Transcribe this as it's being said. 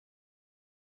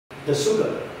The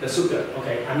sugar.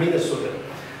 Okay, I mean the sugar.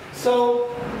 So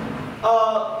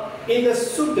in the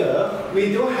sugar,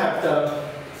 we do have the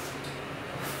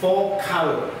 4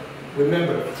 color.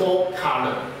 Remember, 4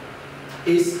 color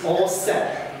is all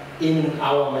set in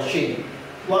our machine.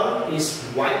 One is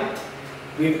white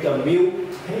with the milk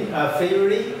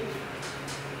flavoring,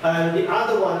 and the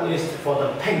other one is for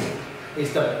the pink.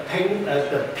 Is the pink,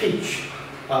 the peach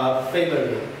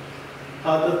flavoring.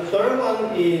 The third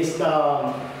one is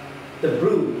the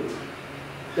blue,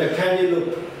 the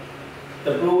cantaloupe.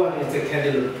 The blue one is the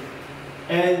cantaloupe.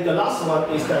 And the last one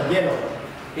is the yellow,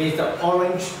 is the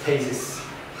orange taste.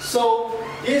 So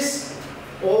this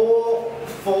all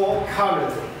 4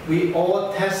 colors, we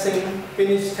all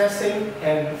finish testing,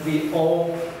 and we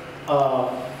all,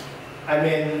 I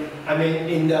mean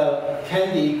in the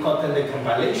candy cotton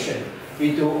compilation,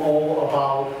 we do all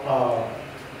about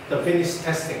the finished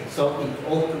testing, so it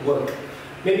all work.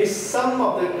 Maybe some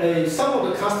of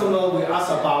the customer will ask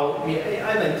about me,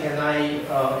 Ivan, can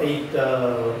I eat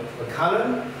the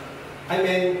color? I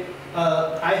mean,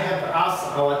 I have asked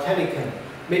our technician,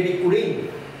 maybe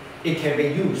green, it can be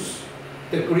used.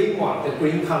 The green one, the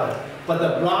green color. But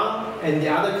the brown and the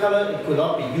other color, it could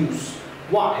not be used.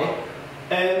 Why?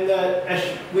 And as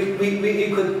we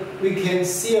can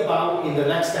see about in the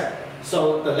next step.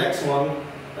 So the next one,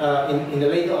 in the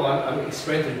later on, I will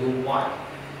explain to you why.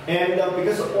 And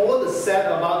because all the set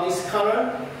about this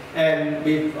color, and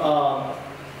with our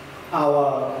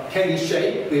candy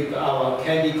shape, with our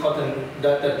candy cotton,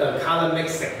 the color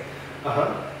mixing.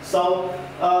 So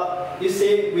you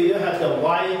see, we do have the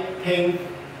white, pink,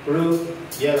 blue,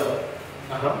 yellow.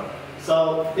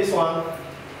 So this one.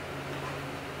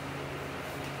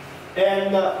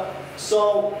 And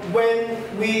so when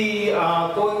we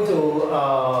are going to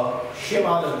ship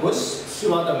out the goods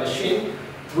through the machine,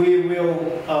 we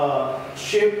will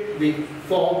ship with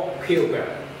 4 kilogram.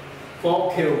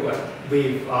 4 kilogram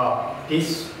with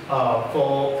this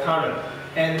 4 color.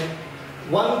 And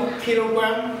 1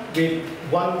 kilogram with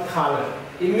 1 color.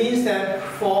 It means that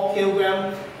 4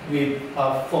 kilogram with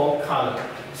 4 color.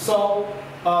 So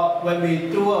when we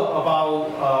do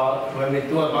about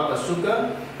the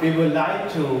sugar, we would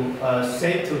like to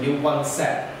say to you 1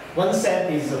 set. 1 set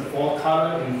is 4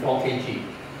 color in 4 kg.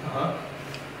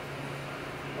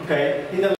 Okay.